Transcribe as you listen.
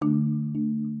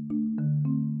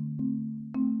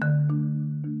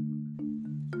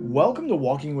Welcome to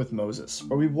Walking with Moses,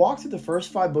 where we walk through the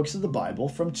first 5 books of the Bible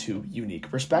from 2 unique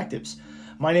perspectives.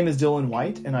 My name is Dylan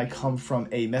White, and I come from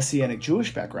a Messianic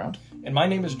Jewish background. And my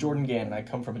name is Jordan Gann, and I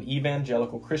come from an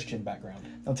evangelical Christian background.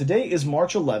 Now today is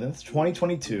March 11th,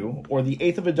 2022, or the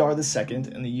 8th of Adar II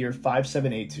in the year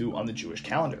 5782 on the Jewish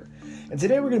calendar. And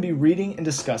today we're going to be reading and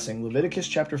discussing Leviticus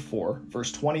chapter 4,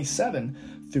 verse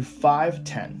 27 through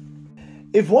 5:10.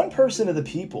 If one person of the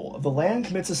people of the land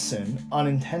commits a sin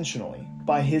unintentionally,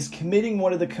 by his committing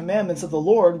one of the commandments of the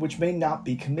Lord which may not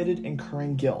be committed,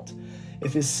 incurring guilt,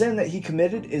 if his sin that he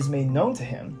committed is made known to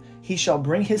him, he shall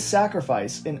bring his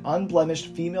sacrifice, an unblemished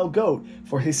female goat,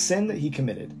 for his sin that he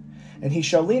committed. And he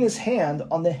shall lean his hand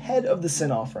on the head of the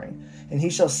sin offering, and he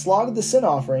shall slaughter the sin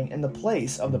offering in the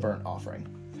place of the burnt offering.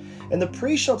 And the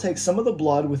priest shall take some of the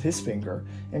blood with his finger,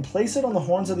 and place it on the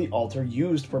horns of the altar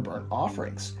used for burnt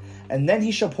offerings. And then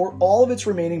he shall pour all of its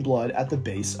remaining blood at the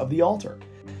base of the altar.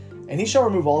 And he shall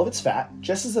remove all of its fat,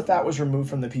 just as the fat was removed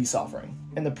from the peace offering.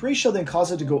 And the priest shall then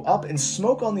cause it to go up and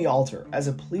smoke on the altar as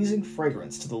a pleasing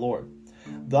fragrance to the Lord.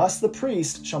 Thus the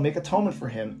priest shall make atonement for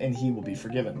him, and he will be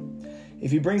forgiven.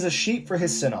 If he brings a sheep for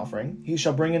his sin offering, he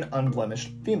shall bring an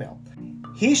unblemished female.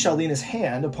 He shall lean his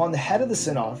hand upon the head of the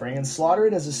sin offering and slaughter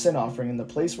it as a sin offering in the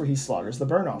place where he slaughters the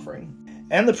burnt offering.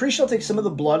 And the priest shall take some of the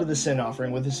blood of the sin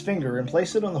offering with his finger and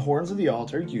place it on the horns of the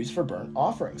altar used for burnt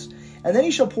offerings. And then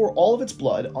he shall pour all of its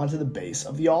blood onto the base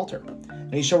of the altar.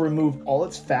 And he shall remove all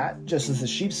its fat, just as the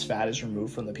sheep's fat is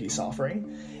removed from the peace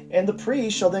offering. And the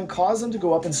priest shall then cause them to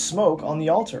go up and smoke on the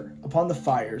altar, upon the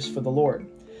fires for the Lord.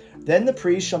 Then the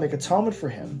priest shall make atonement for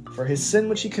him, for his sin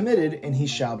which he committed, and he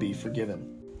shall be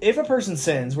forgiven. If a person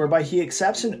sins whereby he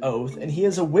accepts an oath, and he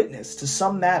is a witness to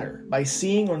some matter, by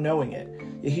seeing or knowing it,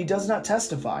 yet he does not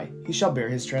testify, he shall bear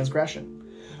his transgression.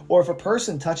 Or if a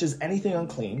person touches anything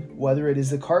unclean, whether it is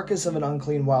the carcass of an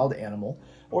unclean wild animal,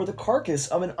 or the carcass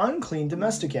of an unclean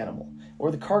domestic animal,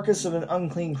 or the carcass of an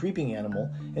unclean creeping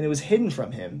animal, and it was hidden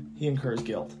from him, he incurs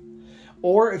guilt.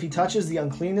 Or if he touches the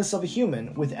uncleanness of a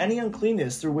human with any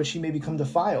uncleanness through which he may become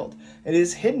defiled, and it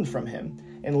is hidden from him,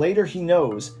 and later he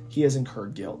knows, he has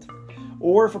incurred guilt.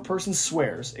 Or if a person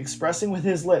swears, expressing with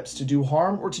his lips to do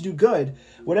harm or to do good,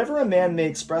 whatever a man may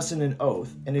express in an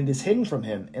oath, and it is hidden from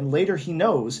him, and later he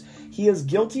knows, he is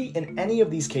guilty in any of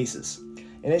these cases.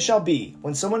 And it shall be,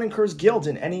 when someone incurs guilt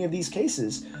in any of these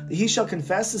cases, that he shall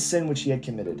confess the sin which he had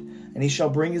committed, and he shall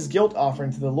bring his guilt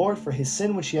offering to the Lord for his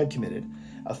sin which he had committed,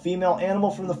 a female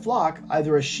animal from the flock,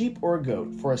 either a sheep or a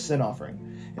goat, for a sin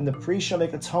offering, and the priest shall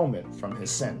make atonement from his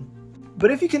sin. But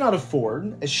if he cannot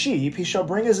afford a sheep, he shall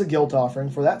bring as a guilt offering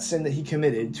for that sin that he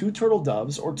committed 2 turtle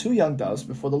doves or 2 young doves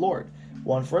before the Lord,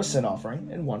 one for a sin offering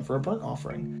and one for a burnt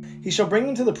offering. He shall bring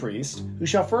them to the priest, who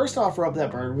shall first offer up that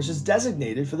bird which is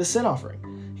designated for the sin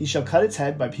offering. He shall cut its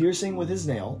head by piercing with his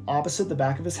nail opposite the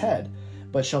back of his head,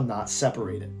 but shall not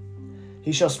separate it.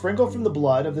 He shall sprinkle from the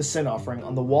blood of the sin offering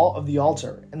on the wall of the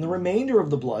altar, and the remainder of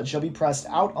the blood shall be pressed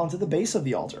out onto the base of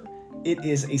the altar. It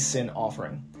is a sin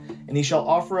offering. And he shall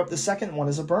offer up the second one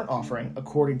as a burnt offering,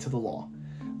 according to the law.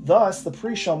 Thus the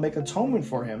priest shall make atonement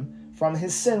for him from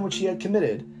his sin which he had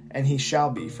committed, and he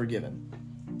shall be forgiven.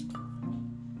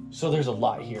 So there's a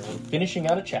lot here. We're finishing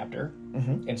out a chapter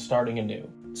and starting anew.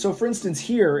 So for instance,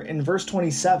 here in verse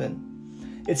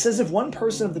 27, it says, if one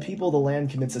person of the people of the land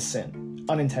commits a sin,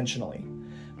 unintentionally,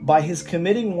 by his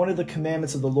committing one of the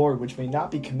commandments of the Lord which may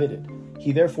not be committed,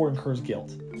 he therefore incurs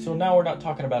guilt. So now we're not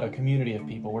talking about a community of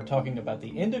people. We're talking about the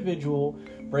individual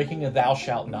breaking a thou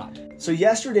shalt not. So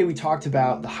yesterday we talked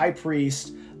about the high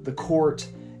priest, the court,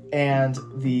 and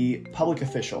the public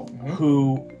official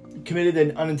who committed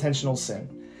an unintentional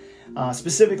sin.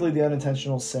 Specifically the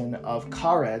unintentional sin of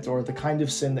karet, or the kind of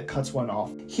sin that cuts one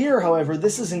off. Here, however,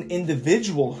 this is an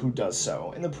individual who does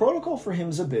so, and the protocol for him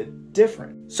is a bit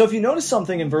different. So if you notice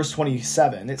something in verse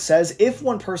 27, it says, if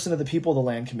one person of the people of the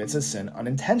land commits a sin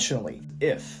unintentionally.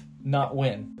 If. Not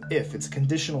when. If. It's a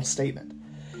conditional statement.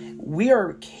 We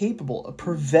are capable of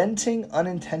preventing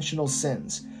unintentional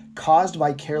sins caused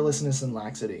by carelessness and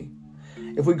laxity.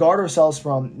 If we guard ourselves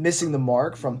from missing the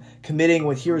mark, from committing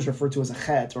what here is referred to as a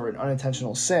chet, or an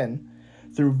unintentional sin,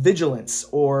 through vigilance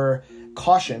or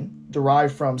caution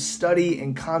derived from study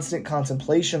and constant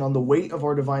contemplation on the weight of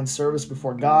our divine service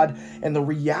before God and the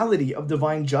reality of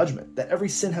divine judgment, that every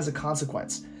sin has a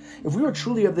consequence. If we were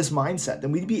truly of this mindset,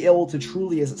 then we'd be able to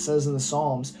truly, as it says in the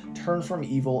Psalms, turn from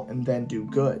evil and then do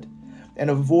good, and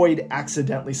avoid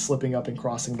accidentally slipping up and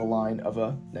crossing the line of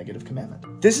a negative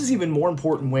commandment. This is even more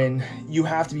important when you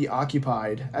have to be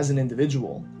occupied as an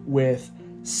individual with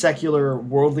secular,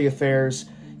 worldly affairs.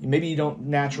 Maybe you don't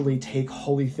naturally take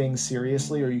holy things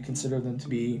seriously, or you consider them to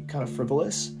be kind of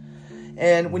frivolous.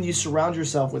 And when you surround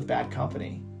yourself with bad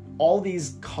company, all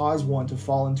these cause one to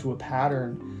fall into a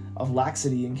pattern of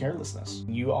laxity and carelessness.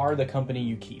 You are the company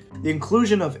you keep. The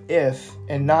inclusion of if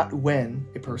and not when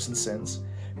a person sins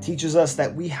teaches us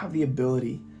that we have the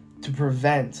ability to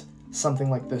prevent something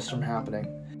like this from happening,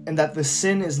 and that the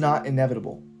sin is not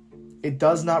inevitable. It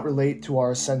does not relate to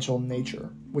our essential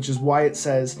nature, which is why it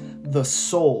says the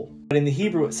soul. But in the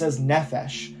Hebrew it says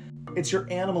nephesh. It's your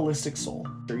animalistic soul,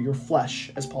 or your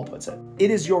flesh, as Paul puts it. It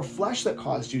is your flesh that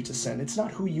caused you to sin. It's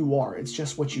not who you are, it's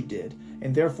just what you did.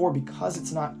 And therefore, because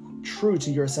it's not true to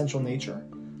your essential nature,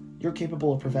 you're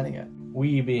capable of preventing it.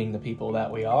 We being the people that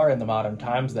we are in the modern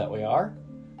times that we are,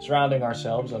 surrounding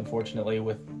ourselves, unfortunately,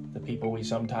 with the people we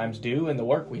sometimes do and the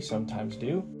work we sometimes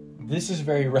do, this is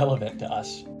very relevant to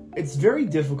us. It's very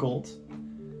difficult,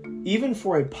 even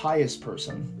for a pious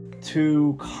person,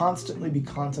 to constantly be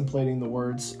contemplating the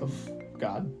words of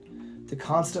God, to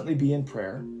constantly be in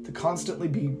prayer, to constantly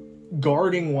be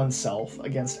guarding oneself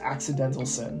against accidental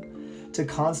sin, to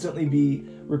constantly be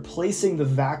replacing the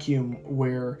vacuum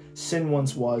where sin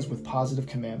once was with positive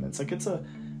commandments. Like it's a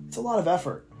lot of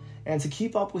effort. And to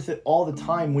keep up with it all the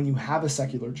time when you have a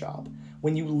secular job,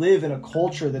 when you live in a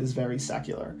culture that is very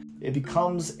secular, it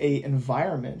becomes an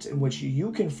environment in which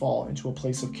you can fall into a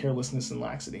place of carelessness and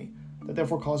laxity that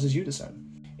therefore causes you to sin.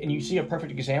 And you see a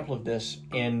perfect example of this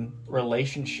in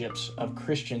relationships of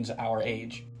Christians our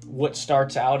age. What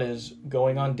starts out as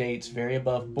going on dates very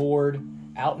above board,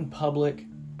 out in public,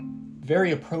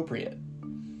 very appropriate.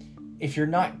 If you're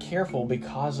not careful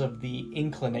because of the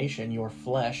inclination, your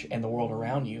flesh and the world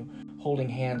around you, holding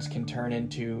hands can turn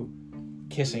into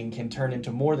kissing, can turn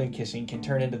into more than kissing, can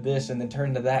turn into this and then turn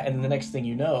into that. And then the next thing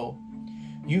you know,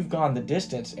 you've gone the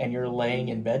distance and you're laying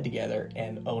in bed together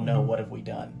and, oh no, what have we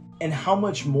done? And how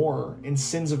much more in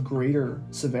sins of greater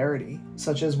severity,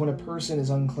 such as when a person is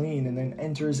unclean and then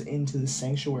enters into the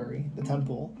sanctuary, the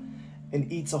temple,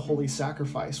 and eats a holy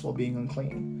sacrifice while being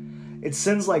unclean. It's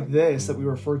sins like this that we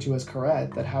refer to as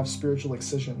karet that have spiritual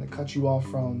excision, that cut you off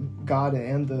from God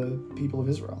and the people of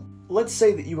Israel. Let's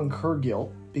say that you incur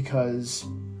guilt because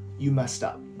you messed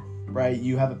up, right?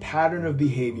 You have a pattern of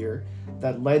behavior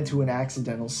that led to an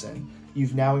accidental sin.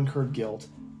 You've now incurred guilt.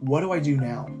 What do I do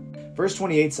now? Verse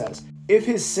 28 says, if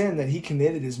his sin that he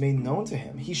committed is made known to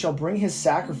him, he shall bring his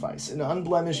sacrifice, an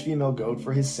unblemished female goat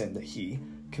for his sin that he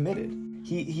committed.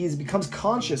 He becomes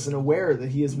conscious and aware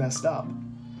that he has messed up.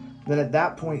 Then at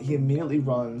that point, he immediately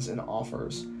runs and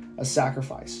offers a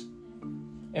sacrifice.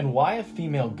 And why a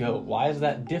female goat? Why is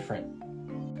that different?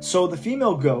 So the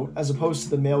female goat, as opposed to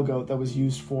the male goat that was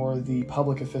used for the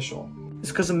public official, is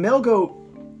because a male goat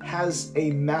has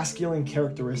a masculine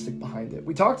characteristic behind it.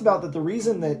 We talked about that the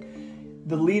reason that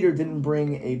the leader didn't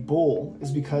bring a bull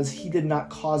is because he did not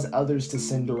cause others to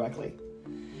sin directly.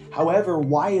 However,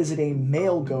 why is it a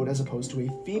male goat as opposed to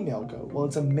a female goat? Well,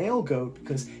 it's a male goat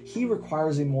because he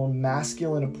requires a more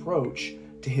masculine approach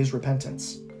to his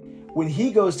repentance. When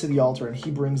he goes to the altar and he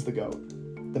brings the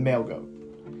goat, the male goat,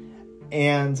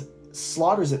 and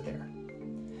slaughters it there,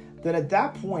 then at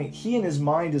that point, he in his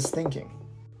mind is thinking,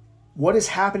 what is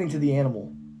happening to the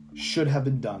animal should have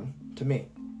been done to me.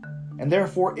 And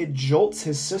therefore, it jolts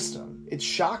his system. It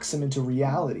shocks him into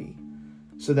reality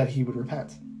so that he would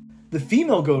repent. The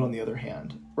female goat, on the other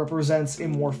hand, represents a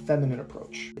more feminine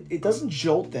approach. It doesn't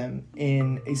jolt them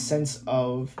in a sense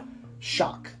of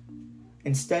shock.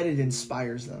 Instead, it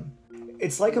inspires them.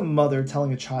 It's like a mother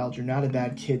telling a child, you're not a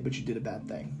bad kid, but you did a bad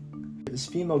thing. This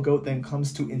female goat then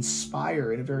comes to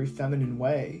inspire in a very feminine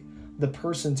way the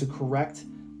person to correct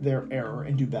their error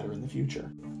and do better in the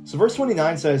future. So verse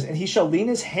 29 says, and he shall lean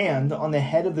his hand on the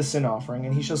head of the sin offering,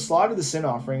 and he shall slaughter the sin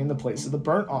offering in the place of the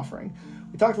burnt offering.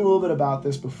 We talked a little bit about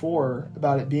this before,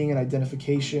 about it being an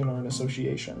identification or an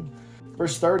association.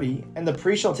 Verse 30, and the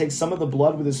priest shall take some of the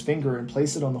blood with his finger and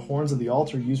place it on the horns of the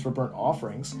altar used for burnt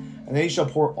offerings, and then he shall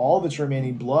pour all of its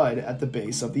remaining blood at the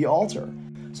base of the altar.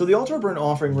 So the altar burnt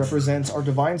offering represents our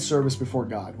divine service before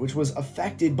God, which was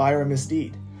affected by our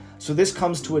misdeed. So this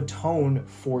comes to atone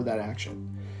for that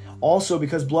action. Also,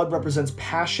 because blood represents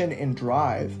passion and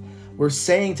drive, we're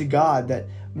saying to God that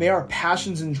may our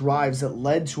passions and drives that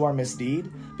led to our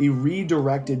misdeed be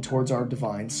redirected towards our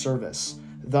divine service,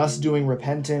 thus doing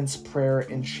repentance, prayer,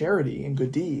 and charity and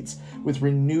good deeds with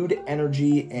renewed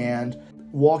energy and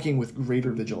walking with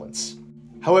greater vigilance.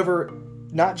 However,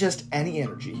 not just any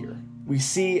energy here. We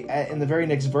see in the very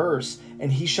next verse,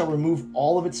 and he shall remove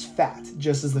all of its fat,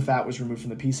 just as the fat was removed from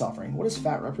the peace offering. What does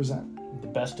fat represent? The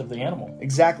best of the animal.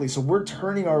 Exactly. So we're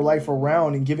turning our life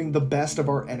around and giving the best of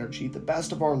our energy, the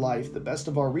best of our life, the best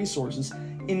of our resources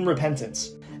in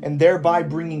repentance, and thereby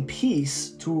bringing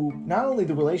peace to not only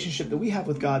the relationship that we have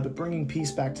with God, but bringing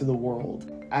peace back to the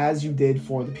world, as you did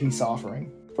for the peace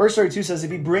offering. Verse 32 says,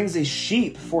 if he brings a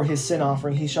sheep for his sin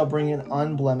offering, he shall bring an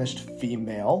unblemished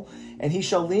female, and he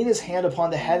shall lean his hand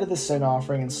upon the head of the sin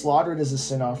offering and slaughter it as a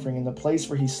sin offering in the place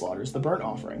where he slaughters the burnt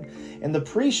offering. And the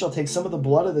priest shall take some of the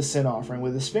blood of the sin offering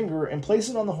with his finger and place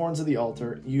it on the horns of the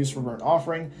altar used for burnt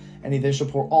offering, and he then shall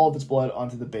pour all of its blood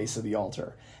onto the base of the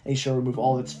altar. And he shall remove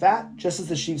all of its fat, just as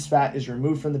the sheep's fat is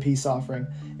removed from the peace offering.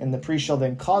 And the priest shall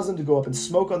then cause them to go up and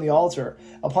smoke on the altar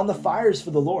upon the fires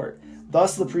for the Lord.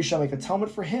 Thus the priest shall make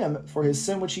atonement for him for his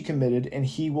sin which he committed, and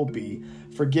he will be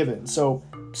forgiven. So,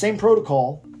 same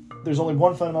protocol. There's only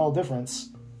one fundamental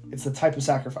difference. It's the type of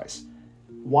sacrifice.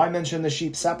 Why mention the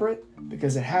sheep separate?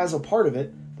 Because it has a part of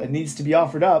it that needs to be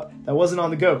offered up that wasn't on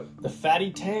the goat. The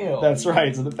fatty tail. That's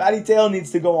right. So the fatty tail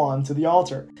needs to go on to the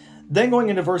altar. Then going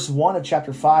into verse 1 of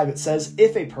chapter 5, it says,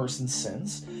 if a person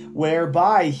sins,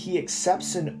 whereby he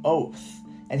accepts an oath,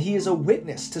 and he is a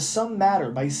witness to some matter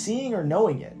by seeing or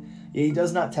knowing it, yet he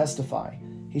does not testify,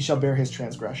 he shall bear his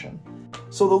transgression.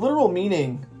 So the literal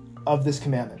meaning of this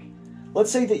commandment,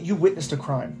 let's say that you witnessed a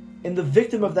crime, and the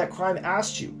victim of that crime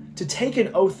asked you to take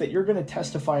an oath that you're going to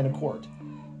testify in a court,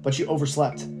 but you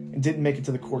overslept and didn't make it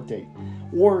to the court date.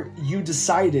 Or you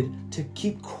decided to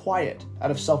keep quiet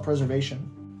out of self-preservation.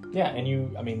 Yeah,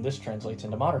 and this translates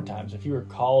into modern times. If you were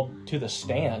called to the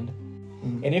stand,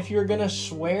 and if you're going to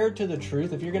swear to the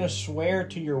truth, if you're going to swear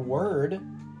to your word,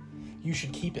 you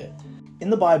should keep it. In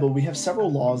the Bible, we have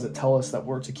several laws that tell us that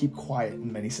we're to keep quiet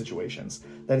in many situations,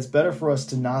 that it's better for us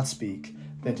to not speak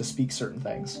than to speak certain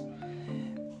things.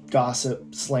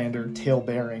 Gossip, slander,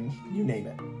 tale-bearing, you name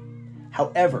it.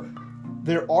 However,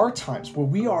 there are times where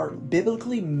we are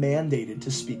biblically mandated to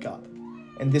speak up,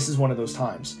 and this is one of those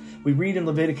times. We read in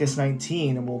Leviticus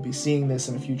 19, and we'll be seeing this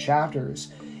in a few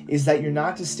chapters, is that you're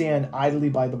not to stand idly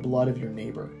by the blood of your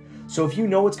neighbor. So if you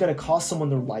know it's going to cost someone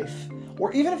their life,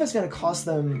 or even if it's going to cost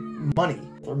them money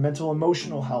or mental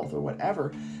emotional health or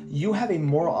whatever, you have a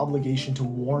moral obligation to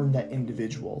warn that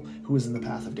individual who is in the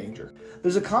path of danger.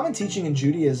 There's a common teaching in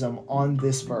Judaism on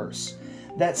this verse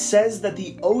that says that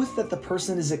the oath that the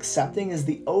person is accepting is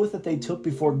the oath that they took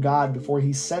before God before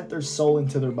he sent their soul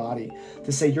into their body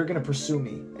to say, you're going to pursue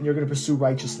me and you're going to pursue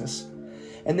righteousness.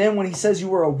 And then when he says you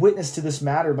were a witness to this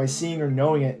matter by seeing or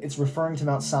knowing it, it's referring to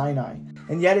Mount Sinai.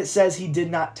 And yet it says he did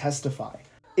not testify.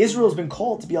 Israel has been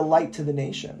called to be a light to the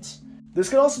nations. This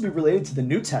could also be related to the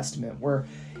New Testament, where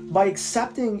by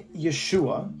accepting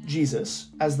Yeshua, Jesus,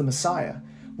 as the Messiah,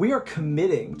 we are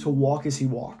committing to walk as he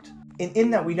walked. And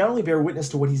in that, we not only bear witness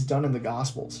to what he's done in the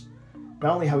Gospels,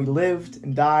 not only how he lived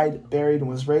and died, buried, and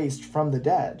was raised from the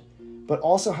dead, but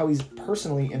also how he's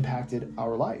personally impacted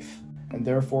our life. And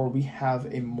therefore, we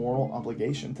have a moral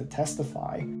obligation to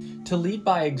testify. To lead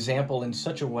by example in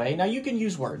such a way. Now, you can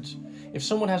use words. If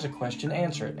someone has a question,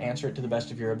 answer it. Answer it to the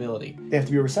best of your ability. They have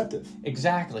to be receptive.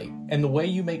 Exactly. And the way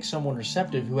you make someone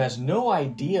receptive who has no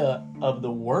idea of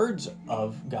the words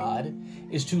of God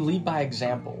is to lead by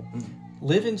example.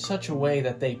 Live in such a way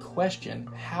that they question,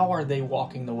 how are they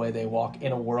walking the way they walk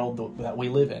in a world that we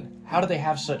live in? How do they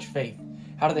have such faith?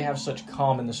 How do they have such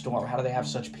calm in the storm? How do they have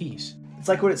such peace? It's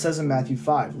like what it says in Matthew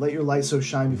 5. Let your light so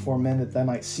shine before men that they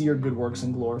might see your good works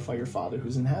and glorify your Father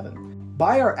who's in heaven.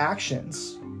 By our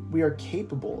actions, we are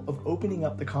capable of opening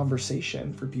up the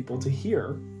conversation for people to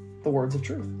hear the words of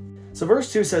truth. So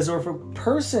verse 2 says, or if a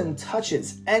person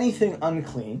touches anything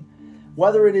unclean,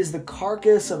 whether it is the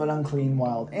carcass of an unclean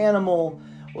wild animal,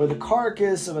 or the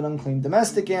carcass of an unclean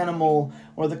domestic animal,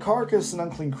 or the carcass of an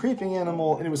unclean creeping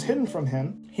animal, and it was hidden from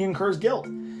him, he incurs guilt.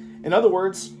 In other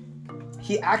words,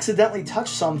 he accidentally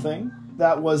touched something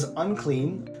that was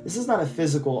unclean. This is not a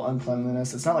physical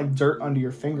uncleanliness. It's not like dirt under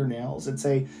your fingernails. It's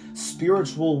a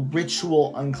spiritual,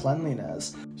 ritual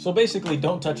uncleanliness. So basically,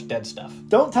 don't touch dead stuff.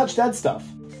 Don't touch dead stuff.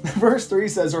 Verse 3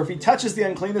 says, or if he touches the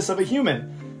uncleanness of a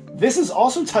human, this is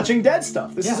also touching dead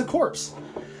stuff. This is a corpse.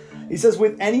 He says,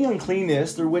 with any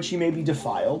uncleanness through which he may be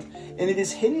defiled, and it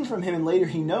is hidden from him, and later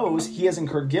he knows, he has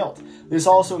incurred guilt. This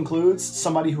also includes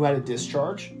somebody who had a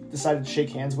discharge, decided to shake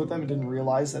hands with them, and didn't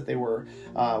realize that they were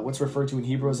what's referred to in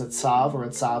Hebrew as a tzav or a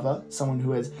tzava, someone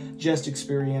who has just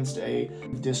experienced a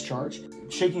discharge.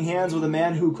 Shaking hands with a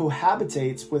man who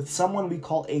cohabitates with someone we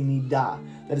call a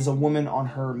nidah, that is a woman on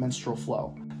her menstrual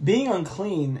flow. Being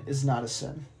unclean is not a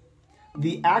sin.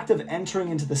 The act of entering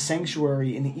into the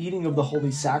sanctuary and eating of the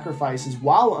holy sacrifices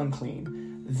while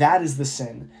unclean, that is the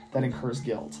sin that incurs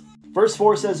guilt. Verse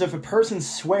 4 says, if a person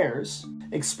swears,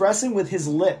 expressing with his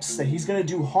lips that he's going to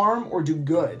do harm or do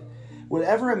good,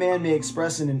 whatever a man may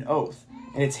express in an oath,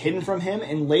 and it's hidden from him,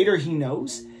 and later he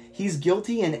knows, he he's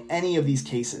guilty in any of these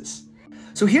cases.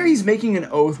 So here he's making an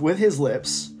oath with his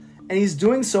lips, and he's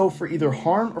doing so for either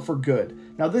harm or for good.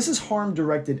 Now this is harm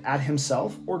directed at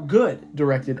himself or good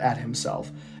directed at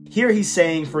himself. Here he's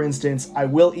saying, for instance, I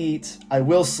will eat, I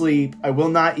will sleep, I will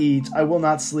not eat, I will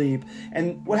not sleep.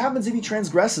 And what happens if he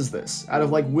transgresses this out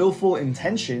of like willful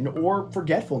intention or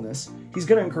forgetfulness? He's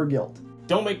going to incur guilt.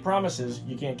 Don't make promises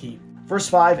you can't keep. Verse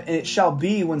 5, and it shall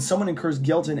be when someone incurs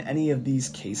guilt in any of these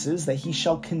cases that he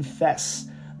shall confess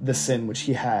the sin which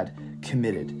he had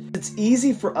committed. It's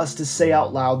easy for us to say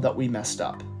out loud that we messed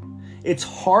up. It's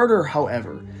harder,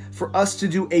 however, for us to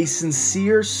do a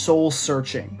sincere soul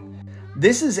searching.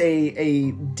 This is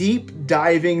a deep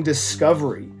diving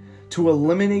discovery to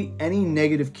eliminate any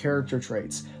negative character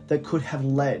traits that could have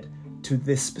led to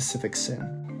this specific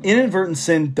sin. Inadvertent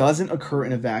sin doesn't occur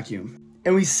in a vacuum.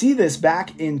 And we see this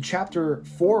back in chapter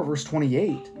 4, verse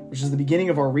 28, which is the beginning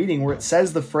of our reading, where it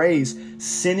says the phrase,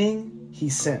 sinning, he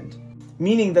sinned.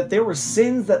 Meaning that there were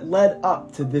sins that led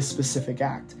up to this specific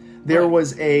act. There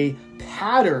was a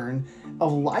pattern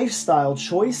of lifestyle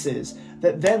choices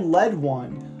that then led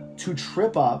one to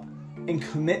trip up and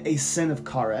commit a sin of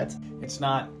karet. It's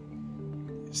not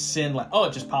sin like, oh,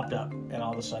 it just popped up and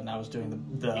all of a sudden I was doing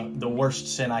the worst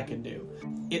sin I could do.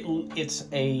 It's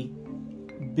a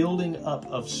building up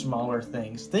of smaller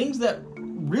things that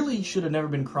really should have never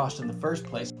been crossed in the first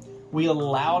place. We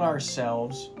allowed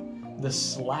ourselves the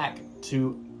slack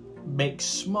to make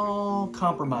small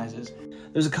compromises.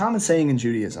 There's a common saying in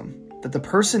Judaism that the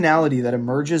personality that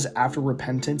emerges after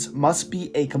repentance must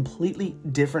be a completely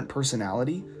different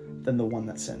personality than the one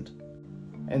that sinned.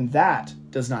 And that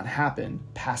does not happen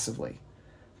passively.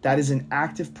 That is an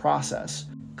active process,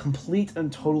 complete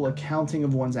and total accounting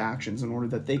of one's actions in order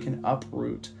that they can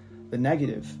uproot the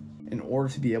negative in order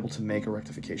to be able to make a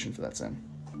rectification for that sin.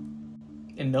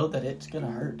 And know that it's going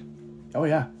to hurt. Oh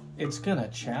yeah. It's going to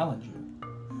challenge you.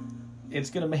 It's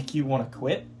going to make you want to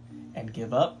quit and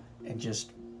give up and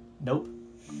just nope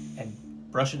and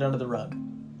brush it under the rug.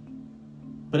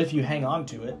 But if you hang on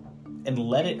to it and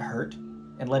let it hurt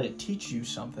and let it teach you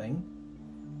something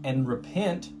and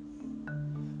repent,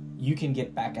 you can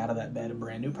get back out of that bed a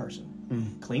brand new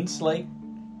person. Clean slate,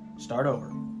 start over.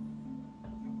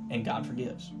 And God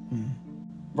forgives.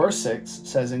 Verse 6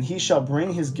 says, and he shall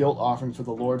bring his guilt offering for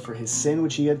the Lord for his sin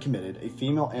which he had committed, a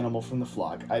female animal from the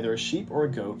flock, either a sheep or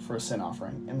a goat for a sin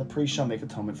offering, and the priest shall make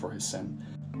atonement for his sin.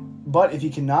 But if he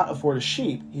cannot afford a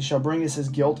sheep, he shall bring as his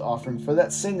guilt offering for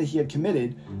that sin that he had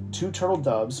committed 2 turtle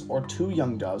doves or 2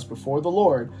 young doves before the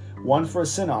Lord, one for a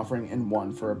sin offering and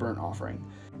one for a burnt offering.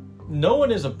 No one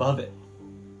is above it.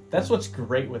 That's what's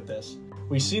great with this.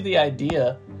 We see the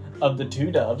idea of the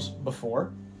 2 doves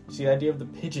before. We see the idea of the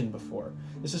pigeon before.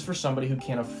 This is for somebody who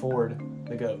can't afford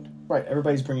the goat. Right,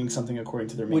 everybody's bringing something according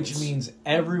to their means. Which means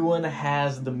everyone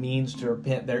has the means to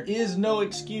repent. There is no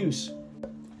excuse.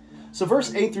 So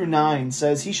verse 8 through 9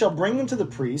 says, he shall bring him to the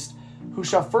priest, who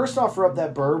shall first offer up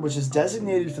that bird which is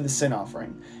designated for the sin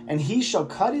offering. And he shall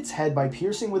cut its head by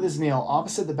piercing with his nail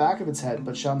opposite the back of its head,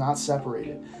 but shall not separate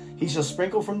it. He shall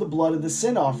sprinkle from the blood of the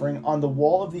sin offering on the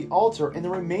wall of the altar, and the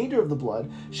remainder of the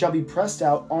blood shall be pressed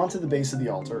out onto the base of the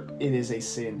altar. It is a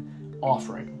sin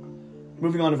offering.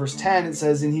 Moving on to verse 10, it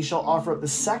says, and he shall offer up the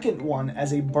second one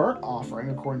as a burnt offering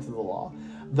according to the law.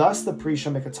 Thus the priest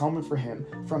shall make atonement for him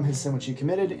from his sin which he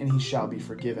committed, and he shall be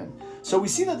forgiven. So we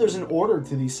see that there's an order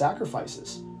to these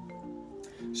sacrifices.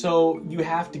 So you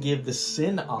have to give the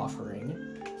sin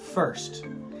offering first.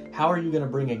 How are you going to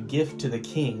bring a gift to the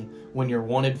king when you're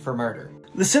wanted for murder?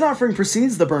 The sin offering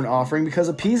precedes the burnt offering because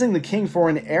appeasing the king for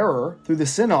an error through the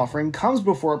sin offering comes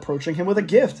before approaching him with a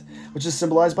gift, which is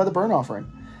symbolized by the burnt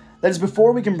offering. That is,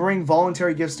 before we can bring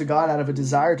voluntary gifts to God out of a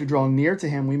desire to draw near to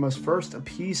him, we must first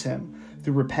appease him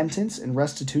through repentance and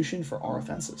restitution for our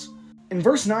offenses. In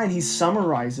verse 9, he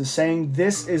summarizes saying,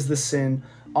 this is the sin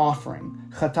offering,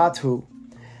 chatatu.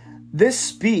 This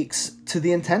speaks to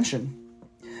the intention.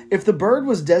 If the bird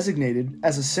was designated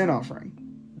as a sin offering,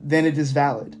 then it is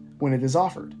valid when it is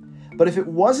offered. But if it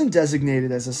wasn't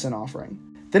designated as a sin offering,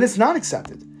 then it's not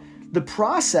accepted. The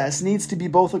process needs to be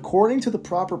both according to the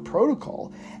proper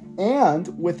protocol and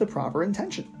with the proper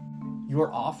intention.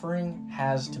 Your offering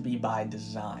has to be by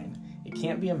design. It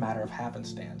can't be a matter of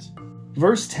happenstance.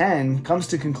 Verse 10 comes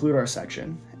to conclude our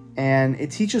section, and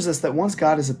it teaches us that once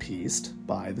God is appeased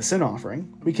by the sin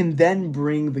offering, we can then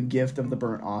bring the gift of the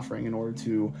burnt offering in order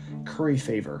to curry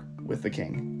favor with the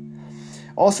king.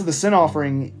 Also, the sin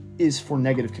offering is for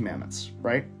negative commandments,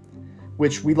 right?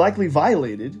 Which we likely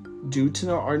violated due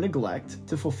to our neglect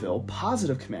to fulfill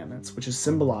positive commandments, which is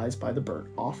symbolized by the burnt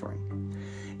offering.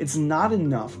 It's not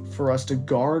enough for us to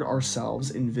guard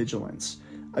ourselves in vigilance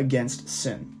against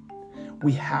sin.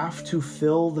 We have to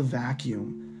fill the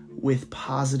vacuum with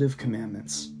positive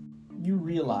commandments. You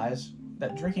realize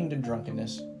that drinking to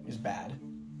drunkenness is bad.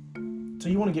 So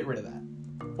you want to get rid of that.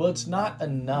 Well, it's not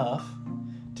enough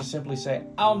to simply say,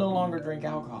 I'll no longer drink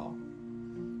alcohol.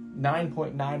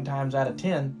 9.9 times out of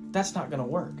 10, that's not going to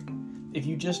work. If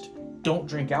you just don't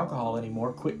drink alcohol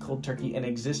anymore, quit cold turkey, and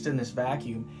exist in this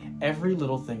vacuum, every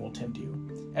little thing will tempt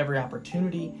you. Every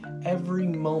opportunity, every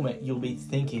moment, you'll be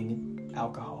thinking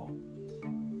alcohol.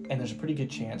 And there's a pretty good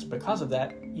chance, because of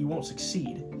that, you won't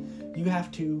succeed. You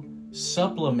have to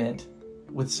supplement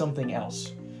with something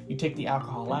else. You take the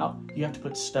alcohol out, you have to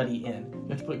put study in. You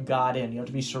have to put God in. You have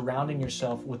to be surrounding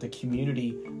yourself with a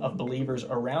community of believers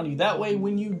around you. That way,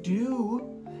 when you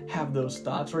do have those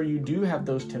thoughts or you do have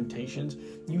those temptations,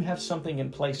 you have something in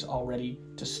place already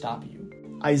to stop you.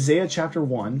 Isaiah chapter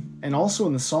 1, and also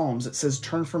in the Psalms, it says,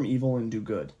 turn from evil and do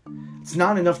good. It's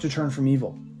not enough to turn from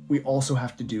evil. We also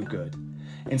have to do good.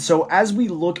 And so as we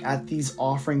look at these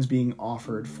offerings being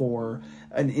offered for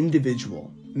an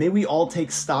individual, may we all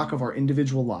take stock of our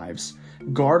individual lives,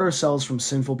 guard ourselves from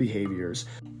sinful behaviors,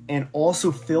 and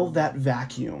also fill that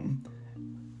vacuum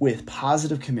with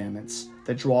positive commandments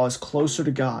that draw us closer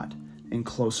to God and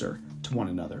closer to one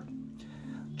another.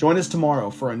 Join us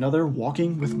tomorrow for another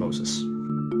Walking with Moses.